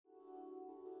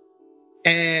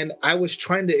And I was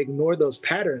trying to ignore those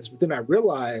patterns, but then I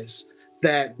realized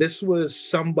that this was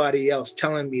somebody else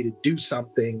telling me to do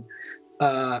something,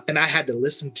 and I had to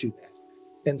listen to that.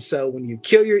 And so when you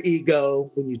kill your ego,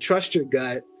 when you trust your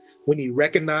gut, when you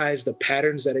recognize the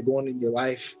patterns that are going in your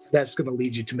life, that's going to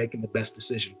lead you to making the best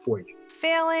decision for you.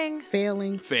 Failing.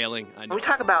 I know. We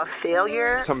talk about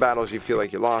failure. Some battles you feel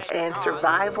like you lost. And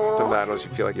survival. Some battles you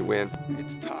feel like you win.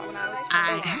 It's tough.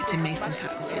 I had to make some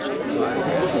tough decisions.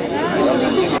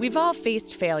 We've all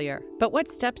faced failure, but what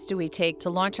steps do we take to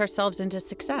launch ourselves into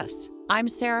success? I'm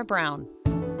Sarah Brown.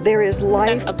 There is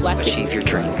life, a blessing, Achieve your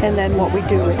dream. and then what we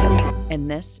do with it. and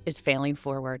this is Failing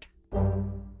Forward.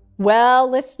 Well,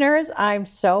 listeners, I'm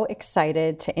so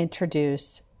excited to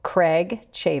introduce Craig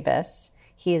Chavis.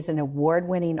 He is an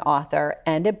award-winning author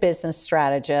and a business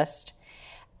strategist,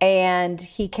 and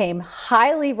he came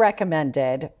highly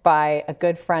recommended by a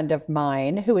good friend of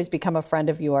mine who has become a friend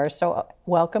of yours. So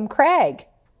welcome, Craig.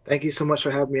 Thank you so much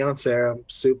for having me on, Sarah. I'm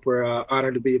super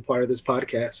honored to be a part of this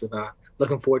podcast, and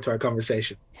looking forward to our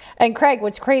conversation. And Craig,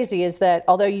 what's crazy is that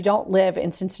although you don't live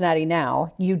in Cincinnati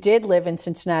now, you did live in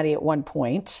Cincinnati at one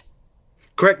point.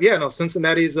 Correct. Yeah, no,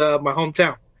 Cincinnati is my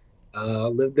hometown.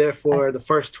 Lived there for the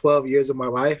first 12 years of my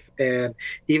life. And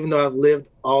even though I've lived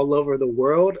all over the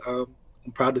world, I'm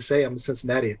proud to say I'm a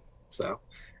Cincinnatian. So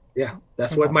yeah,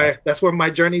 that's where my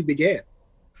journey began.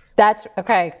 That's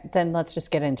okay. Then let's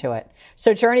just get into it.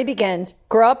 So journey begins.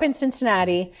 Grow up in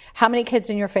Cincinnati. How many kids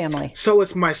in your family? So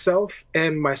it's myself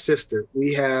and my sister.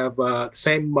 We have the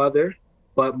same mother,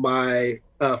 but my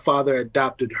father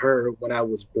adopted her when I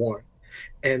was born.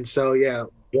 And so, yeah,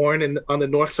 born on the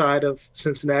north side of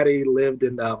Cincinnati, lived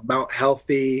in Mount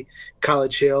Healthy,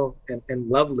 College Hill, and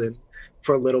Loveland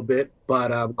for a little bit.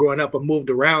 But growing up, I moved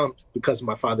around because of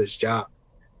my father's job.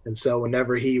 And so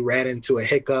whenever he ran into a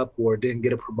hiccup or didn't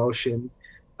get a promotion,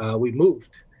 we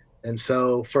moved. And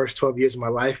so first 12 years of my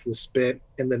life was spent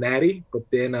in the Natty, but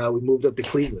then we moved up to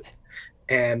Cleveland.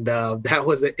 And that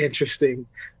was an interesting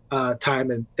time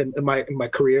in my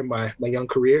career, my young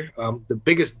career. The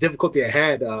biggest difficulty I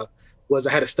had was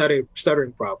I had a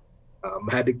stuttering problem.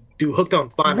 I had to do hooked on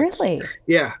phonics. Really?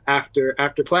 Yeah, after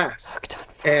class. Hooked on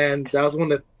phonics. And that was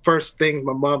one of the first things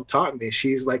my mom taught me.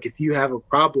 She's like, if you have a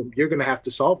problem, you're going to have to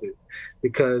solve it,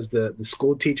 because the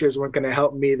school teachers weren't going to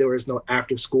help me. There was no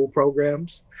after school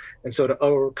programs. And so to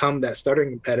overcome that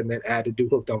stuttering impediment, I had to do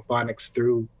hooked on phonics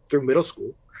through middle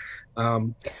school.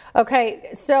 Okay,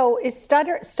 so is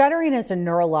stuttering is a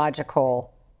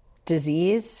neurological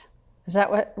disease? Is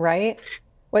that right?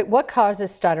 Wait, what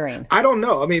causes stuttering? I don't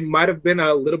know. I mean, might have been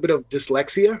a little bit of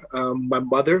dyslexia. My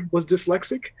mother was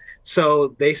dyslexic,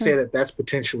 so they say that that's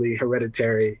potentially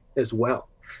hereditary as well.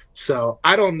 So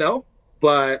I don't know,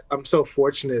 but I'm so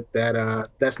fortunate that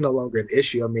that's no longer an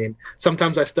issue. I mean,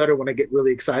 sometimes I stutter when I get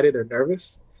really excited or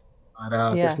nervous,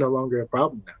 but it's no longer a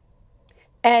problem now.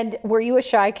 And were you a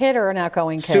shy kid or an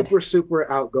outgoing kid? Super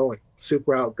outgoing.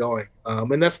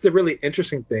 And that's the really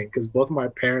interesting thing, because both my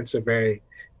parents are very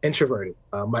introverted.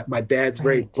 My dad's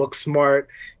very book smart.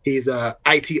 He's a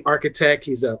IT architect.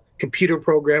 He's a computer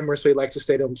programmer, so he likes to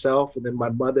stay to himself. And then my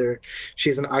mother,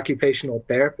 she's an occupational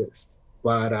therapist.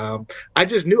 But I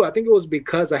just knew, I think it was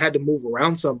because I had to move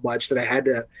around so much that I had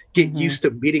to get used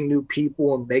to meeting new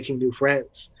people and making new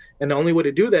friends. And the only way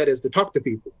to do that is to talk to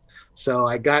people. So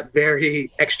I got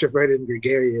very extroverted and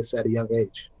gregarious at a young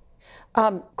age.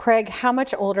 Craig, how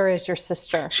much older is your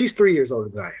sister? She's 3 years older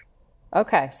than I am.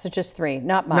 Okay, so just 3,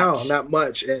 not much. No, not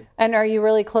much. And are you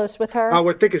really close with her? Oh,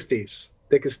 we're thick as thieves.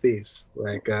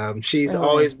 Like, she's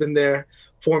always been there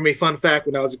for me. Fun fact,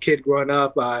 when I was a kid growing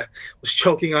up, I was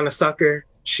choking on a sucker.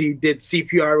 She did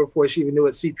CPR before she even knew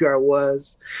what CPR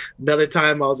was. Another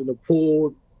time I was in the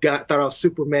pool, thought I was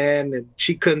Superman, and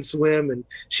she couldn't swim, and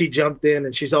she jumped in,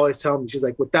 and she's always telling me, she's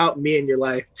like, without me in your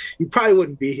life, you probably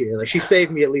wouldn't be here. Like, she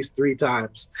saved me at least 3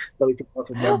 times that we can both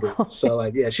remember. So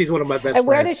like, yeah, she's one of my best friends. And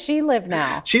where does she live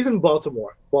now? She's in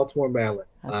Baltimore, Maryland.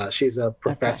 She's a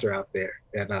professor out there,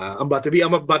 and I'm about to be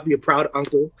a proud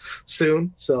uncle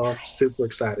soon. So I'm super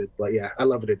excited, but yeah, I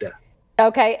love her to death.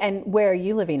 Okay. And where are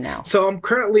you living now? So I'm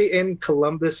currently in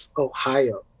Columbus,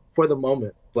 Ohio for the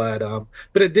moment. But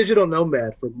a digital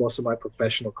nomad for most of my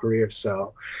professional career.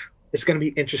 So it's going to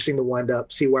be interesting to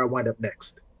see where I wind up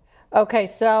next. Okay.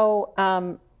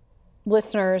 So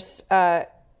listeners,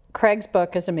 Craig's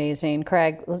book is amazing.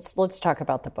 Craig, let's talk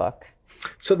about the book.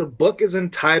 So the book is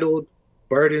entitled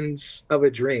Burdens of a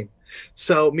Dream.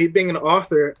 So me being an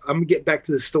author, I'm going to get back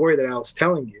to the story that I was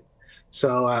telling you.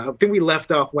 So I think we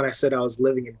left off when I said I was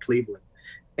living in Cleveland.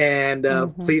 And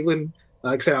Cleveland,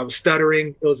 Like I said, I was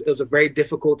stuttering. It was a very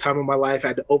difficult time in my life. I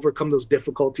had to overcome those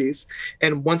difficulties.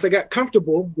 And once I got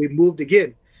comfortable, we moved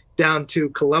again down to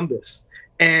Columbus.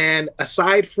 And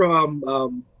aside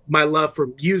from my love for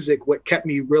music, what kept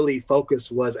me really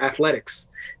focused was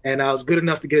athletics. And I was good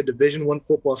enough to get a Division I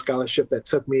football scholarship that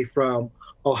took me from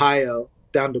Ohio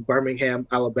down to Birmingham,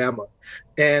 Alabama.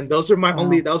 And that was my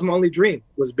only dream,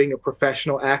 was being a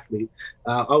professional athlete.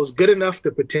 I was good enough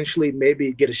to potentially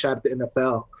maybe get a shot at the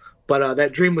NFL, but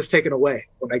that dream was taken away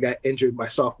when I got injured my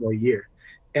sophomore year.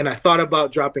 And I thought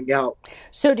about dropping out.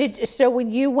 So when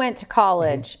you went to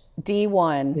college,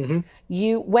 D1,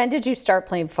 when did you start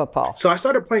playing football? So I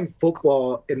started playing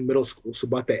football in middle school, so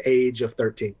about the age of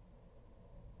 13.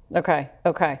 Okay.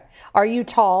 Are you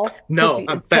tall? No,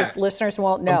 I'm fast. Because listeners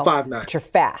won't know. I'm 5'9". But you're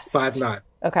fast. 5'9".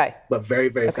 Okay. But very,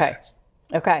 very fast.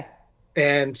 Okay.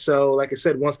 And so, like I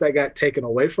said, once that got taken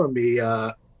away from me,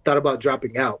 thought about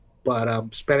dropping out.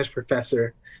 But Spanish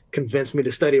professor convinced me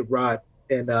to study abroad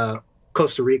in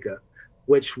Costa Rica,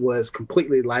 which was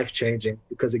completely life-changing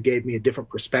because it gave me a different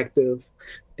perspective,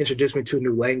 introduced me to a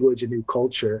new language, a new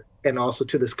culture, and also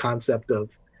to this concept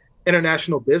of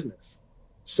international business.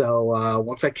 So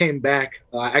once I came back,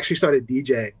 I actually started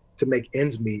DJing to make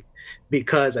ends meet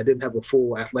because I didn't have a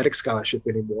full athletic scholarship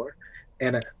anymore.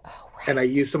 And I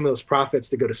used some of those profits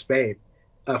to go to Spain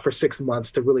for 6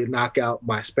 months to really knock out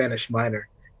my Spanish minor.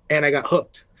 And I got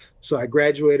hooked. So I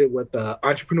graduated with an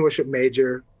entrepreneurship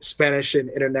major, Spanish and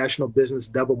international business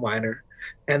double minor.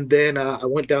 And then I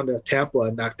went down to Tampa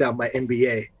and knocked out my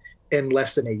MBA in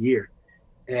less than a year.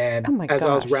 And as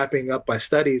I was wrapping up my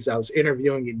studies, I was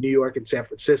interviewing in New York and San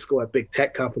Francisco at big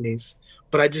tech companies,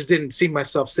 but I just didn't see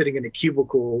myself sitting in a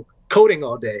cubicle coding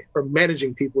all day or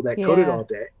managing people that coded all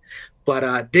day.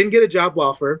 But didn't get a job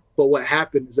offer. But what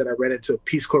happened is that I ran into a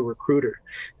Peace Corps recruiter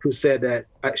who said that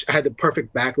I had the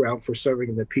perfect background for serving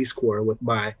in the Peace Corps with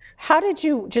my... How did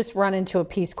you just run into a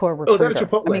Peace Corps recruiter? I was at a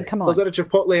Chipotle. I mean, come on. I was at a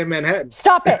Chipotle in Manhattan.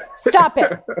 Stop it.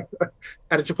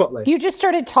 At a Chipotle. You just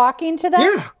started talking to them?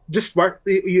 Yeah, just spark.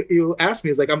 You asked me.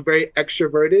 It's like, I'm very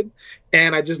extroverted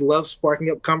and I just love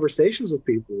sparking up conversations with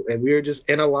people. And we were just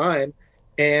in a line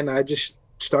and I just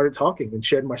started talking and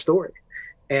shared my story.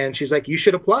 And she's like, you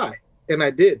should apply. And I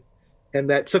did. And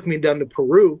that took me down to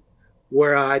Peru,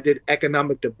 where I did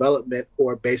economic development,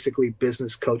 or basically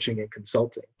business coaching and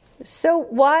consulting. So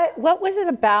what was it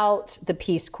about the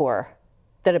Peace Corps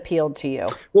that appealed to you?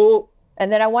 Well,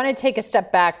 and then I want to take a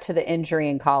step back to the injury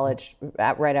in college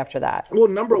right after that. Well,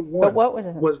 number one what was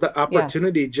it? Was the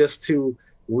opportunity just to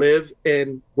live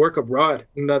and work abroad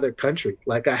in another country.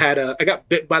 Like I got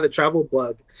bit by the travel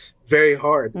bug very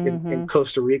hard in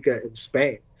Costa Rica and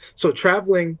Spain. So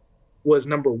traveling was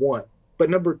number one. But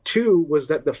number two was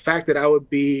that the fact that I would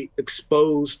be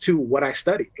exposed to what I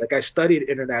studied. Like I studied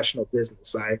international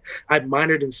business. I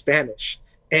minored in Spanish,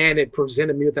 and it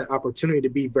presented me with an opportunity to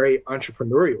be very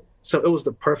entrepreneurial. So it was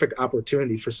the perfect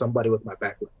opportunity for somebody with my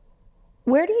background.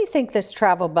 Where do you think this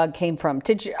travel bug came from?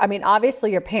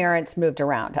 Obviously your parents moved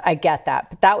around. I get that,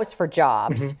 but that was for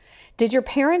jobs. Did your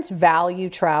parents value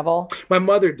travel? My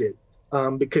mother did,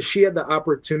 because she had the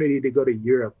opportunity to go to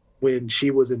Europe when she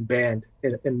was in band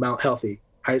in Mount Healthy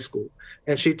High School.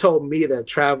 And she told me that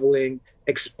traveling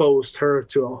exposed her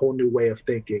to a whole new way of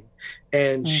thinking.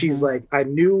 And she's like, I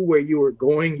knew where you were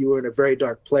going. You were in a very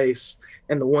dark place.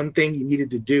 And the one thing you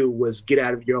needed to do was get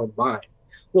out of your own mind.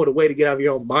 Well, the way to get out of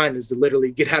your own mind is to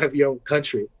literally get out of your own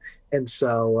country. And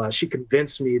so she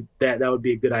convinced me that that would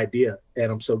be a good idea.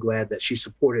 And I'm so glad that she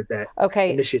supported that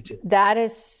initiative. That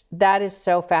is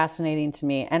so fascinating to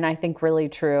me. And I think really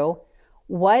true.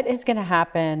 What is going to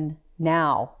happen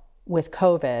now with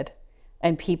COVID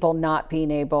and people not being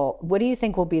able, what do you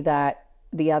think will be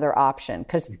the other option?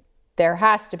 Because there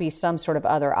has to be some sort of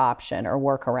other option or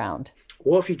workaround.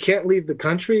 Well, if you can't leave the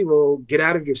country, well, get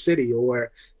out of your city.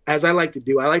 Or as I like to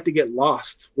do, I like to get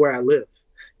lost where I live.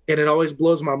 And it always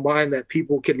blows my mind that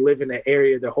people can live in an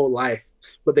area their whole life,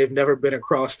 but they've never been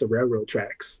across the railroad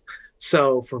tracks.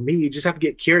 So for me, you just have to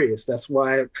get curious. That's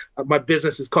why my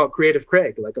business is called Creative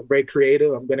Craig. Like, I'm very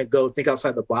creative. I'm going to go think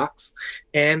outside the box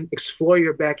and explore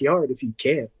your backyard if you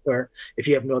can, or if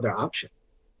you have no other option.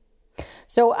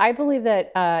 So I believe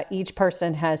that each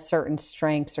person has certain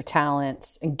strengths or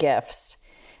talents and gifts.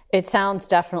 It sounds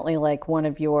definitely like one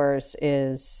of yours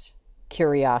is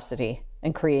curiosity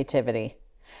and creativity.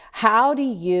 How do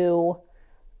you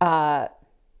harness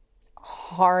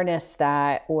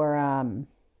that or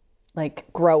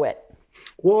grow it?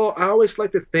 Well, I always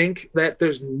like to think that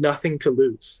there's nothing to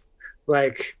lose.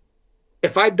 Like,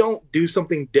 if I don't do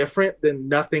something different, then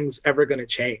nothing's ever going to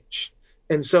change.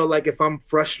 And so like if I'm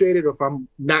frustrated or if I'm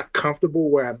not comfortable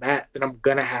where I'm at, then I'm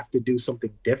gonna have to do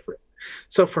something different.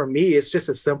 So for me, it's just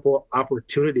a simple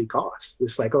opportunity cost.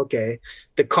 It's like, okay,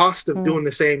 the cost of doing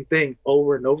the same thing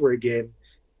over and over again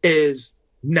is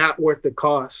not worth the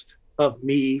cost of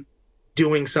me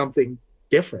doing something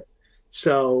different.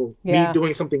 So me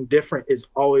doing something different is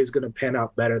always going to pan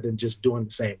out better than just doing the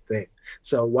same thing.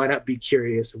 So why not be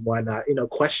curious and why not,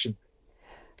 question?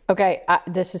 Okay,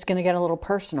 this is going to get a little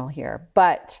personal here,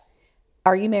 but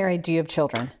are you married? Do you have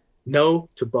children? No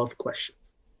to both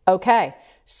questions. Okay,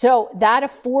 so that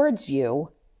affords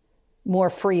you more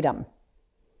freedom.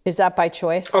 Is that by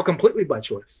choice? Oh, completely by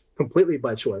choice. Completely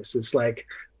by choice. It's like,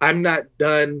 I'm not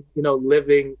done,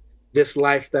 living this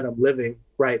life that I'm living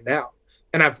right now.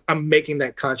 And I'm making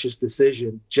that conscious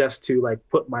decision just to like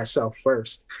put myself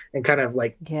first and kind of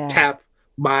like tap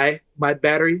my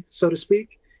battery, so to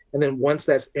speak. And then once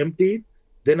that's emptied,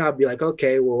 then I'll be like,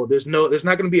 okay, well, there's not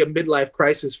going to be a midlife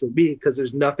crisis for me because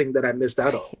there's nothing that I missed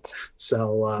out on.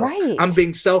 So I'm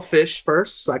being selfish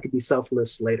first so I can be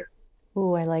selfless later.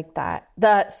 Ooh, I like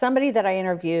that. Somebody that I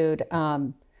interviewed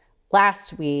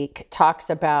last week talks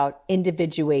about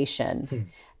individuation.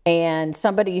 And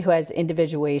somebody who has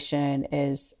individuation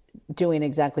is doing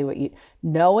exactly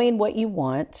knowing what you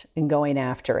want and going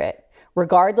after it,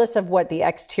 regardless of what the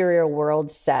exterior world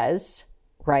says,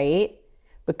 right?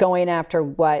 But going after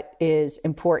what is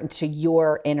important to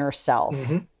your inner self.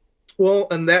 Mm-hmm. Well,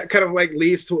 and that kind of like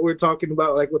leads to what we're talking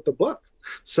about, like with the book.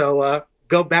 So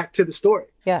go back to the story.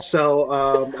 Yeah. So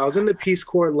I was in the Peace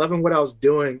Corps, loving what I was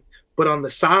doing. But on the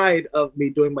side of me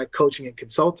doing my coaching and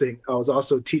consulting, I was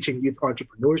also teaching youth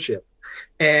entrepreneurship.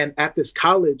 And at this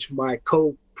college, my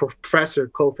co-professor,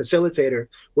 co-facilitator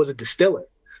was a distiller.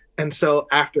 And so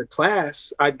after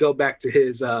class, I'd go back to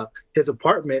his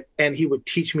apartment and he would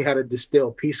teach me how to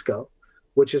distill Pisco,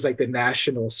 which is like the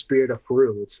national spirit of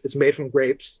Peru. It's made from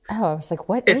grapes. Oh, I was like,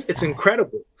 what is that? It's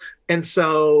incredible. And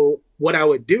so what I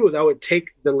would do is I would take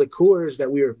the liqueurs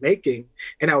that we were making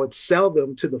and I would sell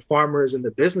them to the farmers and the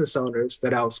business owners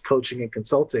that I was coaching and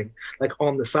consulting, like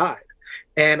on the side.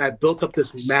 And I built up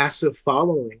this massive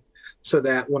following so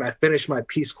that when I finished my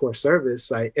Peace Corps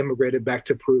service, I immigrated back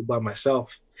to Peru by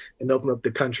myself and opened up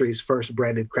the country's first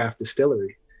branded craft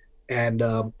distillery. And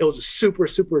it was a super,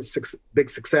 super big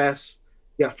success.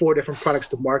 Got 4 different products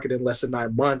to market in less than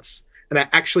 9 months. And I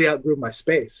actually outgrew my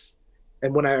space.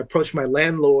 And when I approached my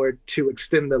landlord to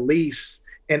extend the lease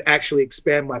and actually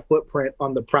expand my footprint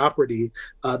on the property,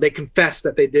 they confessed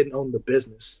that they didn't own the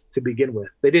business to begin with.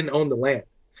 They didn't own the land.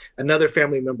 Another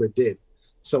family member did.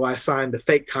 So I signed a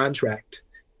fake contract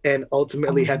and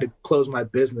ultimately had to close my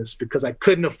business because I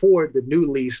couldn't afford the new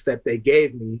lease that they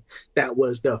gave me. That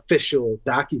was the official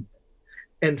document.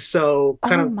 And so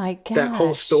kind of that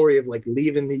whole story of like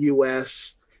leaving the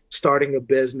US, starting a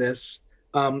business,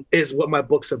 is what my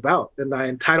book's about. And I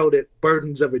entitled it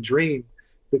Burdens of a Dream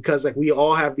because like we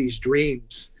all have these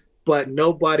dreams, but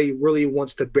nobody really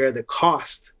wants to bear the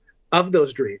cost of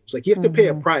those dreams. Like you have to pay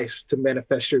a price to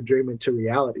manifest your dream into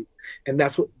reality. And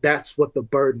that's what the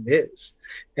burden is.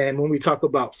 And when we talk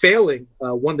about failing,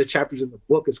 one of the chapters in the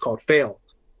book is called Fail,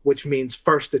 which means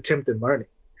first attempt in learning.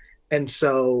 And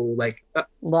so like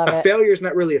a failure is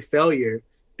not really a failure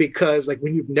because like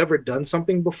when you've never done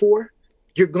something before,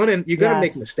 you're gonna make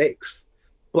mistakes.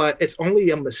 But it's only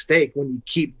a mistake when you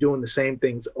keep doing the same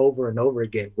things over and over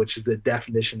again, which is the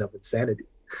definition of insanity.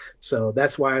 So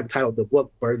that's why I entitled the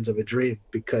book Burdens of a Dream,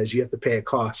 because you have to pay a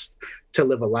cost to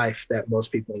live a life that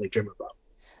most people only dream about.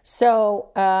 So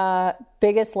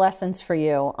biggest lessons for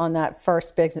you on that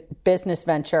first big business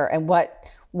venture, and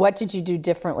what did you do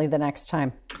differently the next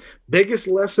time? Biggest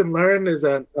lesson learned is,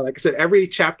 like I said, every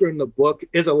chapter in the book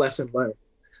is a lesson learned.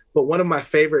 But one of my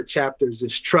favorite chapters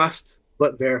is trust,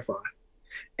 but verify.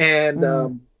 And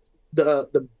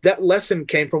that lesson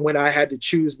came from when I had to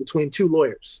choose between 2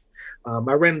 lawyers.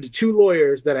 I ran into 2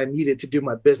 lawyers that I needed to do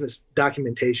my business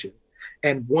documentation.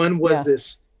 And one was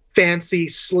this fancy,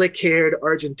 slick-haired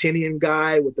Argentinian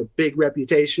guy with a big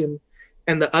reputation.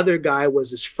 And the other guy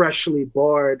was this freshly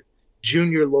barred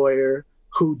junior lawyer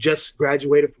who just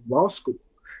graduated from law school.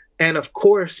 And of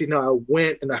course, I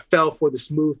went and I fell for the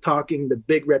smooth talking, the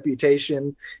big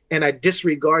reputation, and I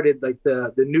disregarded like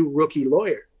the new rookie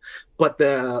lawyer. But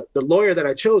the lawyer that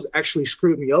I chose actually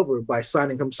screwed me over by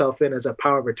signing himself in as a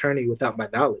power of attorney without my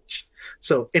knowledge.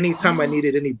 So anytime I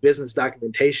needed any business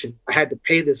documentation, I had to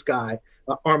pay this guy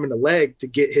an arm and a leg to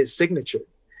get his signature.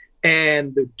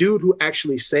 And the dude who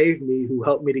actually saved me, who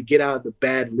helped me to get out of the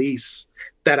bad lease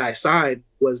that I signed,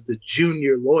 was the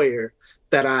junior lawyer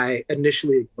that I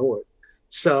initially ignored.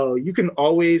 So you can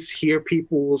always hear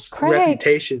people's Craig.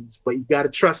 reputations, but you got to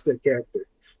trust their character.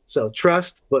 So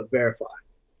trust, but verify.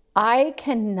 I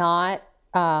cannot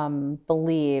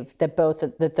believe that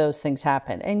that those things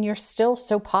happen, and you're still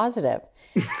so positive.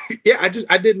 Yeah,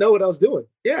 I didn't know what I was doing.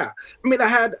 Yeah.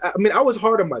 I was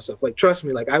hard on myself. Like, trust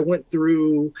me, like I went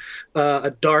through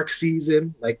a dark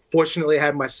season. Like, fortunately I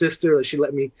had my sister, like, she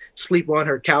let me sleep on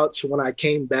her couch when I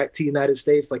came back to the United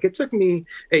States. Like, it took me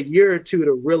a year or two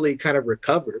to really kind of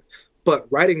recover. But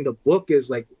writing the book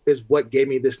is what gave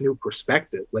me this new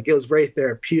perspective. Like, it was very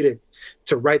therapeutic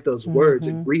to write those words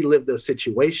and relive those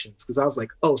situations. Cause I was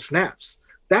like, oh snaps,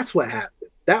 that's what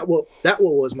happened. That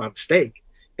was my mistake.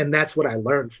 And that's what I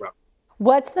learned from.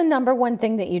 What's the number one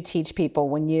thing that you teach people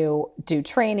when you do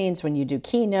trainings, when you do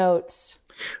keynotes?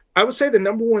 I would say the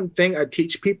number one thing I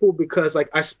teach people, because like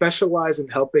I specialize in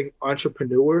helping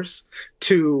entrepreneurs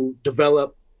to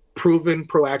develop proven,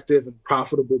 proactive, and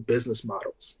profitable business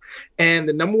models. And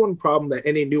the number one problem that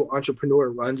any new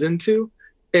entrepreneur runs into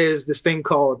is this thing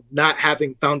called not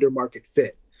having founder market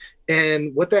fit.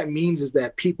 And what that means is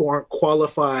that people aren't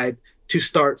qualified to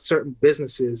start certain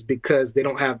businesses because they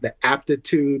don't have the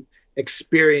aptitude,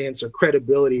 experience, or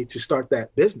credibility to start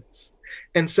that business.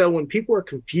 And so when people are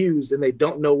confused and they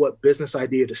don't know what business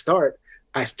idea to start,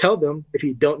 I tell them, if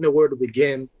you don't know where to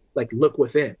begin, like, look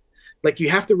within. Like, you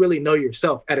have to really know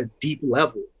yourself at a deep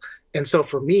level. And so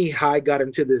for me, how I got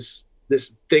into this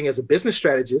thing as a business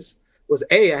strategist was,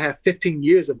 I have 15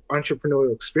 years of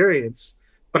entrepreneurial experience,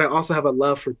 but I also have a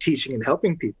love for teaching and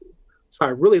helping people. So I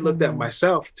really looked at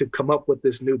myself to come up with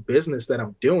this new business that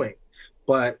I'm doing.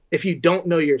 But if you don't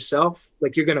know yourself,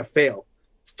 like, you're going to fail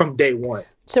from day one.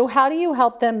 So how do you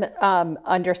help them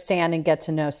understand and get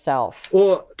to know self?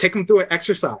 Well, take them through an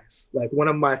exercise. Like, one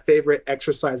of my favorite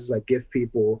exercises I give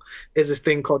people is this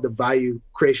thing called the value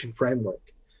creation framework.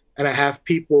 And I have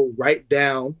people write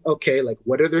down, okay, like,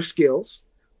 what are their skills?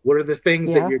 What are the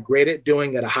things that you're great at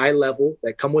doing at a high level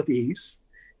that come with ease?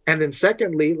 And then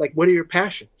secondly, like, what are your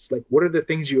passions? Like, what are the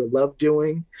things you love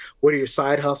doing? What are your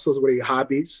side hustles? What are your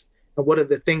hobbies? And what are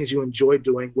the things you enjoy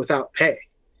doing without pay?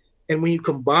 And when you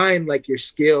combine like your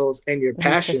skills and your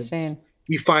passions,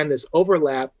 you find this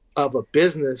overlap of a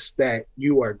business that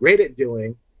you are great at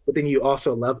doing, but then you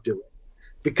also love doing,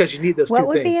 because you need those two things.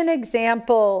 What would be an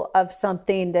example of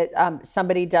something that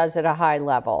somebody does at a high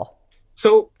level?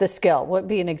 So the skill, what would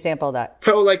be an example of that?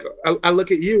 So like, I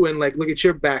look at you and like, look at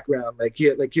your background. Like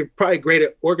you're probably great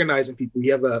at organizing people.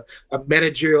 You have a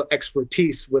managerial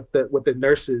expertise with the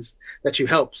nurses that you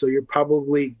help. So you're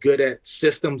probably good at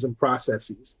systems and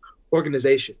processes,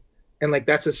 organization. And like,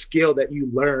 that's a skill that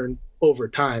you learn over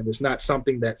time. It's not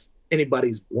something that's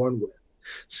anybody's born with.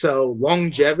 So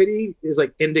longevity is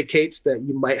like indicates that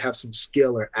you might have some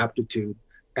skill or aptitude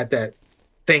at that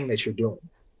thing that you're doing.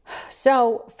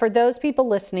 So for those people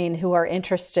listening who are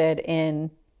interested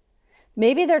in,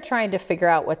 maybe they're trying to figure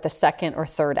out what the second or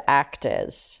third act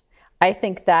is, I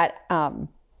think that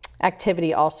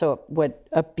activity also would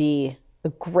be a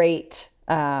great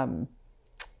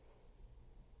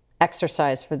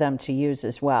exercise for them to use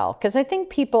as well. Because I think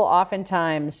people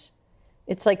oftentimes,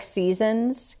 it's like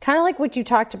seasons, kind of like what you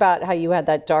talked about, how you had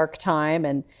that dark time,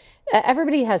 and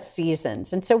everybody has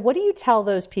seasons. And so what do you tell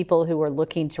those people who are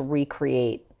looking to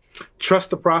recreate?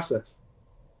 Trust the process.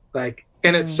 Like,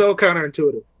 and it's so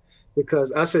counterintuitive,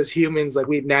 because us as humans, like,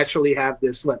 we naturally have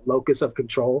this locus of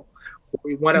control.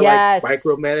 We want to like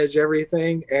micromanage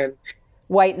everything and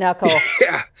white knuckle.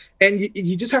 Yeah. And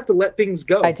you just have to let things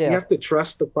go. I do. You have to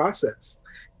trust the process.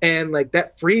 And like,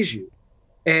 that frees you.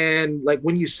 And like,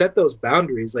 when you set those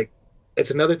boundaries, like,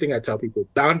 it's another thing I tell people,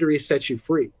 boundaries set you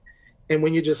free. And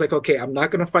when you're just like, okay, I'm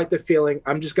not going to fight the feeling,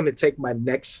 I'm just going to take my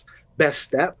next best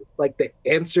step, like, the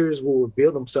answers will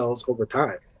reveal themselves over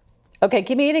time. Okay,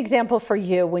 give me an example for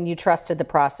you when you trusted the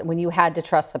process, when you had to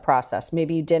trust the process.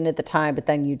 Maybe you didn't at the time, but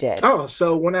then you did. Oh,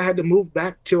 so when I had to move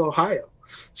back to Ohio.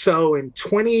 So in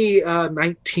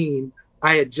 2019,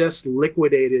 I had just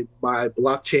liquidated my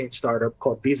blockchain startup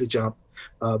called VisaJump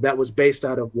that was based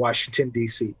out of Washington,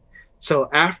 D.C. So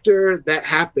after that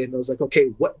happened, I was like, okay,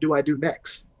 what do I do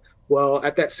next? Well,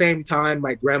 at that same time,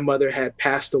 my grandmother had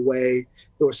passed away.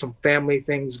 There were some family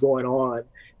things going on.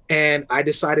 And I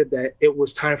decided that it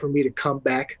was time for me to come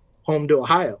back home to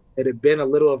Ohio. It had been a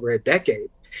little over a decade.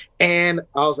 And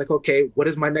I was like, okay, what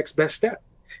is my next best step?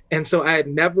 And so I had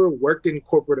never worked in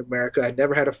corporate America. I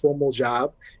never had a formal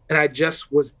job. And I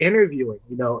just was interviewing,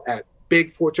 at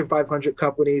big Fortune 500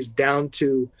 companies down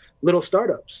to little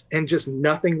startups, and just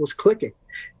nothing was clicking.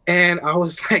 And I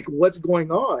was like, what's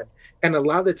going on? And a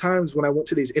lot of the times when I went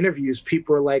to these interviews,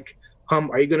 people were like,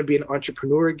 are you going to be an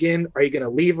entrepreneur again? Are you going to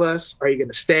leave us? Are you going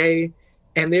to stay?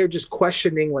 and they're just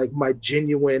questioning like my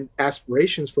genuine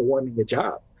aspirations for wanting a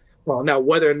job. Well, now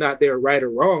whether or not they were right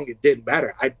or wrong, it didn't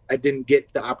matter. I didn't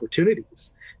get the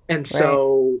opportunities. And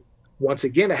so once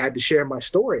again, I had to share my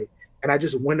story. And I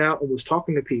just went out and was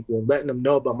talking to people and letting them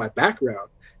know about my background.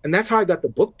 And that's how I got the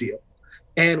book deal.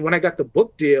 And when I got the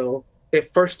book deal, it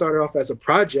first started off as a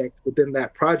project, but then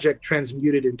that project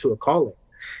transmuted into a calling.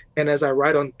 And as I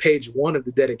write on page 1 of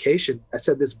the dedication, I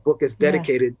said this book is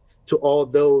dedicated to all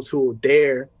those who will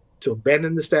dare to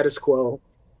abandon the status quo,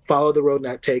 follow the road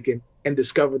not taken, and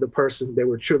discover the person they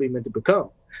were truly meant to become.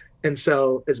 And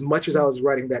so as much as I was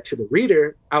writing that to the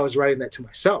reader, I was writing that to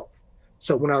myself.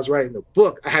 So when I was writing the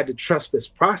book, I had to trust this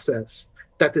process,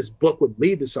 that this book would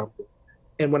lead to something.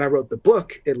 And when I wrote the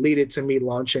book, it led to me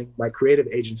launching my creative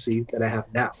agency that I have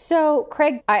now. So,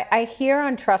 Craig, I hear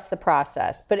on trust the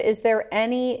process, but is there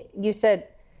any,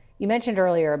 you mentioned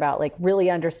earlier about like really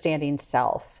understanding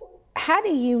self. How do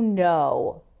you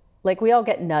know, like we all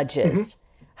get nudges.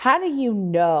 How do you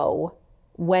know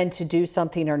when to do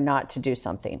something or not to do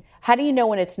something? How do you know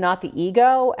when it's not the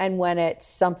ego and when it's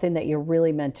something that you're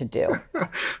really meant to do?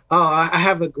 I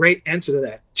have a great answer to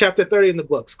that. Chapter 30 in the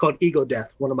book is called Ego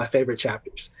Death, one of my favorite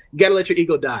chapters. You got to let your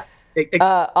ego die.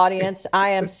 Audience, I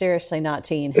am seriously not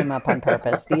teeing him up on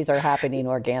purpose. These are happening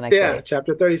organically. Yeah,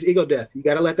 chapter 30 is ego death. You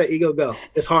got to let that ego go.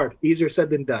 It's hard, easier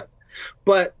said than done.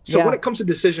 But when it comes to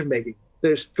decision making,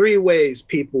 there's 3 ways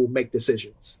people make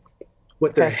decisions: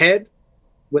 with their head,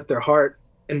 with their heart,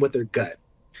 and with their gut.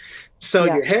 So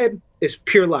your head is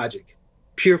pure logic,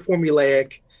 pure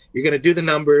formulaic. You're going to do the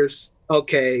numbers.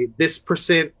 Okay, this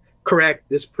percent correct,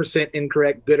 this percent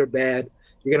incorrect, good or bad.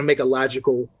 You're going to make a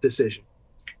logical decision.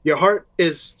 Your heart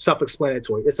is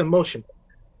self-explanatory. It's emotional.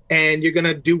 And you're going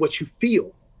to do what you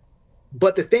feel.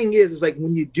 But the thing is like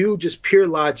when you do just pure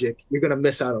logic, you're going to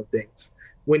miss out on things.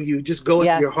 When you just go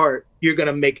into your heart, you're going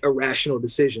to make irrational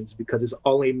decisions because it's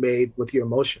only made with your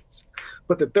emotions.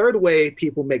 But the third way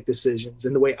people make decisions,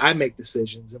 and the way I make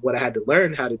decisions, and what I had to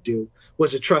learn how to do,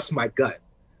 was to trust my gut.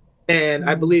 And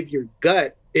I believe your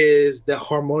gut is the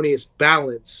harmonious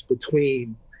balance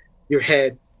between your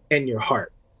head and your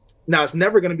heart. Now, it's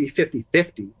never going to be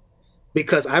 50-50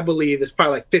 because I believe it's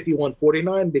probably like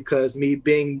 51-49 because me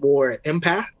being more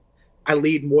empath, I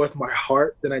lead more with my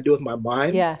heart than I do with my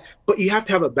mind. Yeah. But you have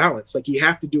to have a balance. Like you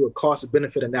have to do a cost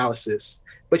benefit analysis,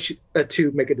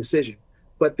 to make a decision.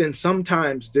 But then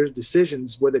sometimes there's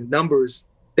decisions where the numbers,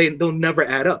 they'll never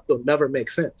add up. They'll never make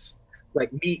sense.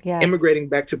 Like me immigrating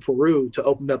back to Peru to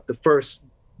open up the first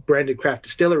branded craft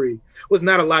distillery was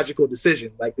not a logical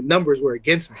decision. Like the numbers were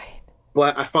against me,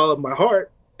 but I followed my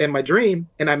heart and my dream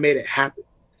and I made it happen.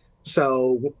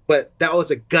 So, but that was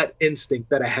a gut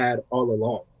instinct that I had all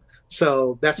along.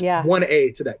 So that's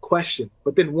 1A to that question.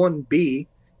 But then 1B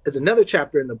is another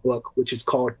chapter in the book, which is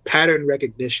called pattern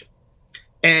recognition.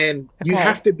 And you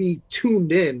have to be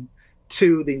tuned in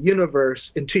to the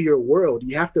universe and to your world.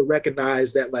 You have to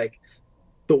recognize that like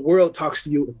the world talks to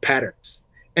you in patterns.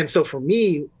 And so for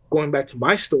me, going back to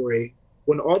my story,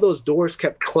 when all those doors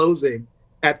kept closing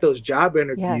at those job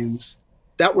interviews,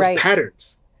 that was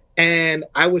patterns. And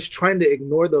I was trying to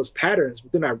ignore those patterns,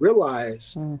 but then I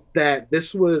realized that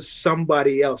this was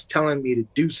somebody else telling me to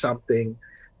do something,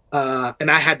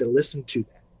 and I had to listen to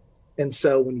that. And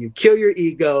so when you kill your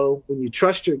ego, when you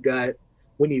trust your gut,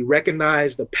 when you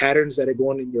recognize the patterns that are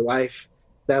going in your life,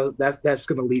 that's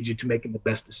going to lead you to making the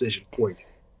best decision for you.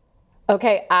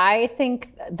 Okay, I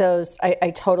think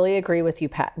I totally agree with you,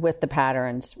 with the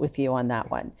patterns with you on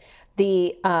that one.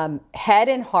 The head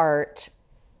and heart,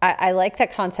 I like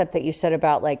that concept that you said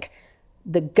about like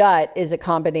the gut is a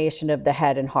combination of the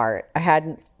head and heart. I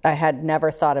had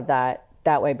never thought of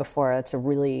that way before. That's a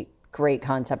really great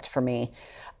concept for me.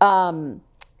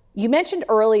 You mentioned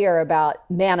earlier about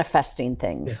manifesting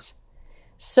things. Yeah.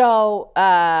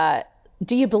 So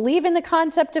do you believe in the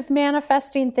concept of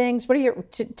manifesting things? What are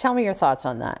tell me your thoughts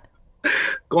on that.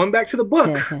 Going back to the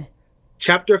book,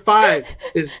 chapter 5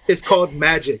 is called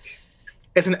Magic.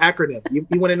 It's an acronym.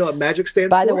 You want to know what magic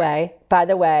stands for? By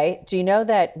the way, do you know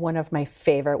that one of my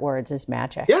favorite words is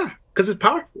magic? Yeah, because it's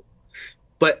powerful.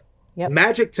 But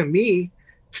magic to me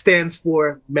stands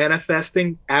for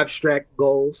manifesting abstract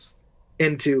goals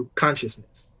into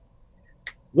consciousness.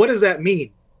 What does that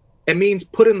mean? It means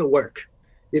put in the work.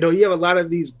 You know, you have a lot of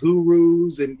these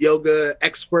gurus and yoga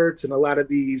experts and a lot of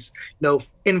these,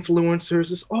 influencers.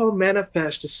 Just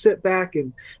manifest. Just sit back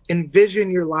and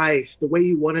envision your life the way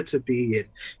you want it to be, and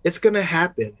it's gonna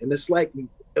happen. And it's like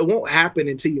it won't happen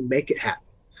until you make it happen.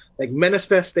 Like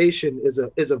manifestation is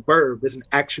a verb, is an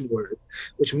action word,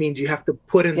 which means you have to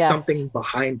put in something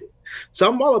behind it. So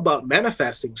I'm all about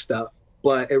manifesting stuff,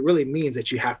 but it really means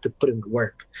that you have to put in the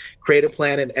work, create a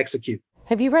plan and execute.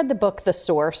 Have you read the book, The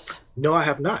Source? No, I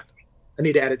have not. I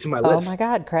need to add it to my Oh list. my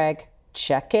God, Craig,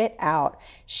 check it out.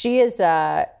 She is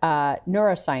a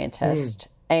neuroscientist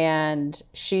and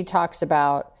she talks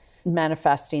about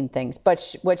manifesting things,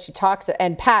 but what she talks,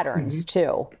 and patterns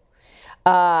too.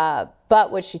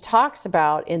 But what she talks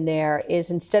about in there is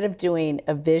instead of doing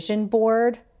a vision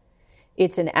board,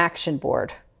 it's an action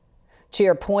board. To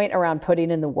your point around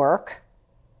putting in the work,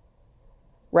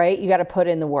 right? You got to put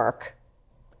in the work.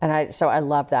 And I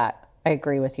love that. I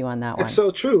agree with you on that one. It's so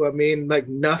true. I mean, like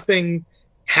nothing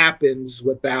happens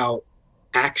without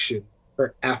action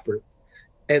or effort.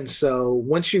 And so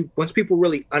once people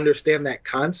really understand that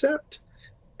concept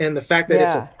and the fact that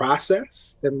it's a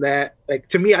process, and that, like,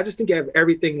 to me, I just think of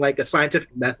everything like a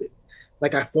scientific method.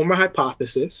 Like I form a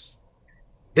hypothesis,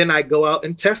 then I go out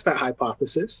and test that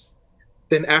hypothesis.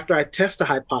 Then after I test the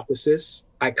hypothesis,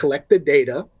 I collect the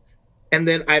data, and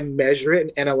then I measure it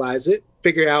and analyze it,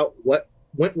 figure out what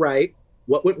went right,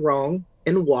 what went wrong,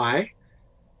 and why.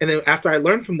 And then after I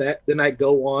learn from that, then I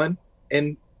go on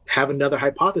and have another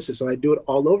hypothesis, and I do it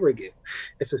all over again.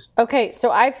 It's just okay.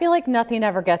 So I feel like nothing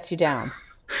ever gets you down.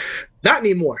 Not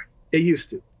anymore. It used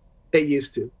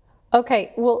to.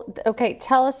 Okay. Well, okay.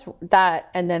 Tell us that,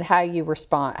 and then how you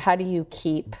respond. How do you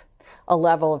keep a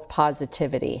level of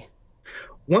positivity?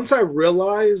 Once I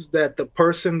realized that the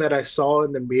person that I saw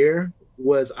in the mirror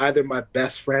was either my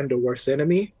best friend or worst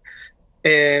enemy,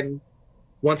 and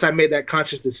once I made that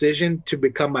conscious decision to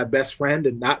become my best friend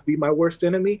and not be my worst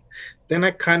enemy, then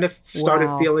I kind of started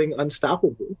feeling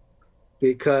unstoppable,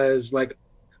 because like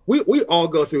we all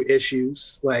go through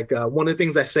issues. Like one of the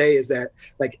things I say is that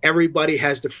like everybody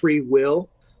has the free will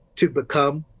to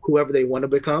become whoever they want to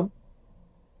become,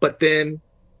 but then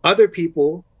other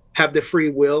people have the free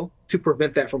will to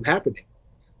prevent that from happening.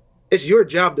 It's your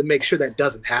job to make sure that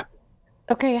doesn't happen.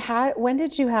 Okay, when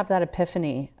did you have that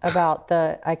epiphany about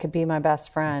I could be my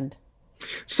best friend?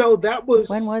 So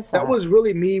when was that? That was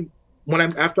really me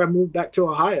after I moved back to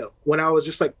Ohio, when I was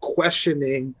just like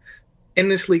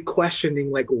endlessly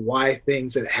questioning like why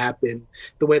things had happened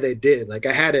the way they did. Like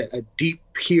I had a deep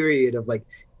period of like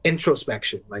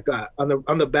introspection. Like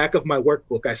on the back of my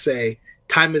workbook, I say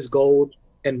time is gold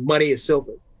and money is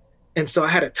silver. And so I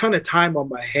had a ton of time on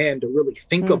my hand to really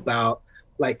think about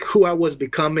like who I was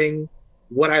becoming,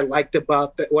 what I liked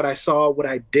about that, what I saw, what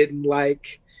I didn't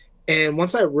like. And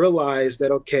once I realized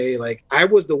that, okay, like I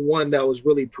was the one that was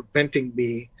really preventing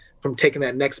me from taking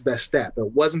that next best step.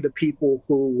 It wasn't the people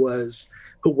who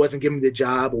wasn't giving me the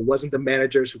job, or wasn't the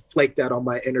managers who flaked out on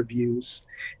my interviews.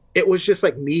 It was just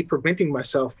like me preventing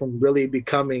myself from really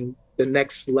becoming the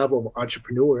next level of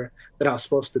entrepreneur that I was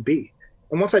supposed to be.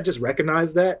 And once I just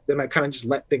recognized that, then I kind of just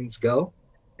let things go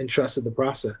and trusted the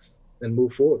process and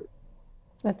moved forward.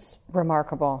 That's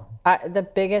remarkable. My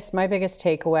biggest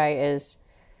takeaway is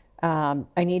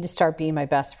I need to start being my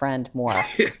best friend more.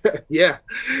 Yeah.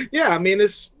 I mean,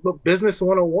 it's business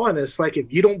 101. It's like,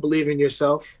 if you don't believe in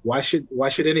yourself, why should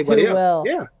anybody else?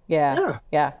 Will?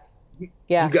 Yeah. You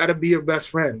got to be your best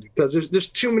friend, because there's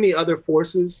too many other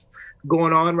forces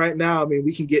going on right now. I mean,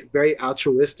 we can get very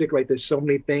altruistic. Like there's so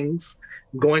many things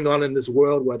going on in this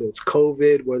world, whether it's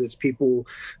COVID, whether it's people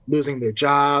losing their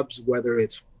jobs, whether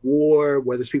it's war,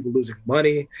 whether it's people losing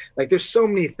money. Like there's so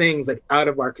many things like out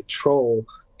of our control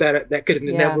that could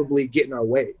inevitably get in our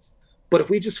ways. But if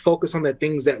we just focus on the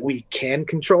things that we can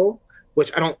control,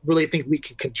 which I don't really think we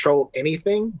can control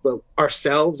anything, but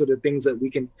ourselves are the things that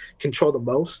we can control the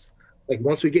most. Like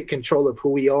once we get control of who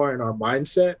we are and our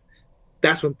mindset,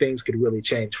 that's when things could really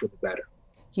change for the better.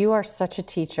 You are such a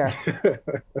teacher.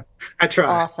 I try. It's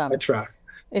awesome. I try.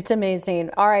 It's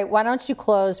amazing. All right. Why don't you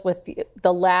close with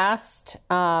the last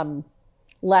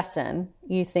lesson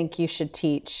you think you should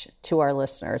teach to our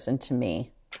listeners and to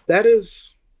me?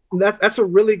 That's a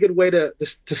really good way to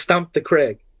stump the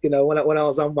Craig. You know, when I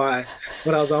was on my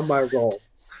roll,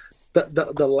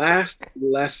 the last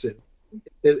lesson,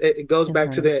 it goes back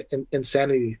to the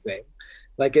insanity thing.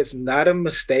 Like it's not a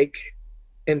mistake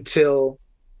until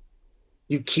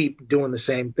you keep doing the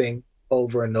same thing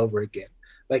over and over again.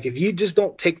 Like if you just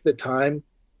don't take the time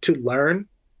to learn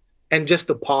and just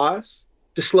to pause,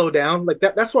 to slow down, like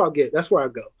that's where I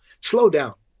go. Slow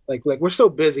down. Like we're so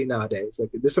busy nowadays. Like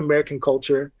this American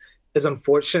culture is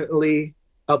unfortunately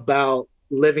about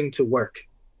living to work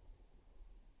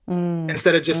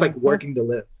instead of just like working to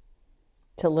live.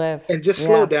 And just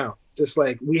slow down. Just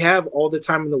like we have all the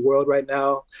time in the world right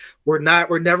now. We're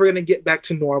never going to get back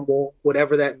to normal,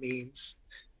 whatever that means.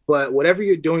 But whatever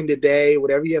you're doing today,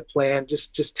 whatever you have planned,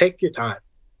 just take your time.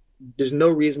 There's no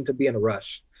reason to be in a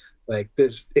rush. Like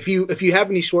if you have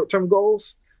any short-term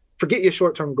goals, forget your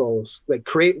short-term goals. Like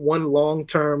create one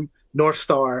long-term North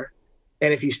Star.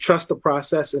 And if you trust the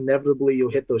process, inevitably you'll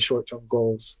hit those short-term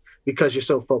goals because you're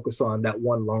so focused on that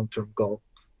one long-term goal.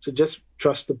 So just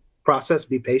trust the process,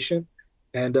 be patient,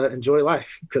 and enjoy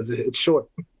life because it's short.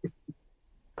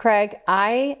 Craig,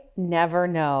 I never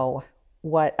know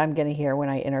what I'm going to hear when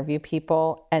I interview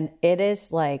people. And it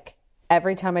is like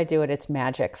every time I do it, it's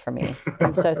magic for me.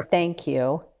 And so thank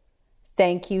you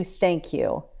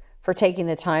for taking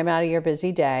the time out of your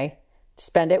busy day to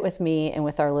spend it with me and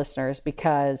with our listeners,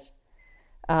 because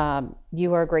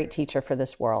you are a great teacher for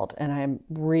this world. And I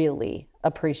really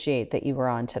appreciate that you were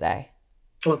on today.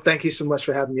 Well, thank you so much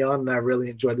for having me on. And I really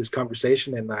enjoyed this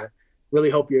conversation. And I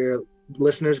really hope your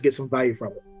listeners get some value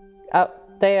from it. Oh,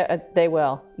 they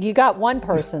will. You got one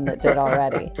person that did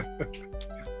already.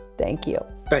 Thank you.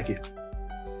 Thank you.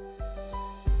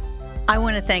 I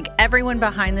want to thank everyone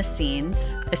behind the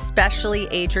scenes, especially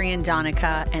Adrian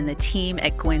Donica and the team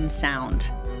at Gwyn Sound.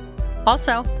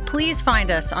 Also, please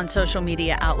find us on social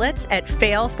media outlets at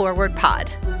Fail Forward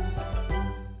Pod.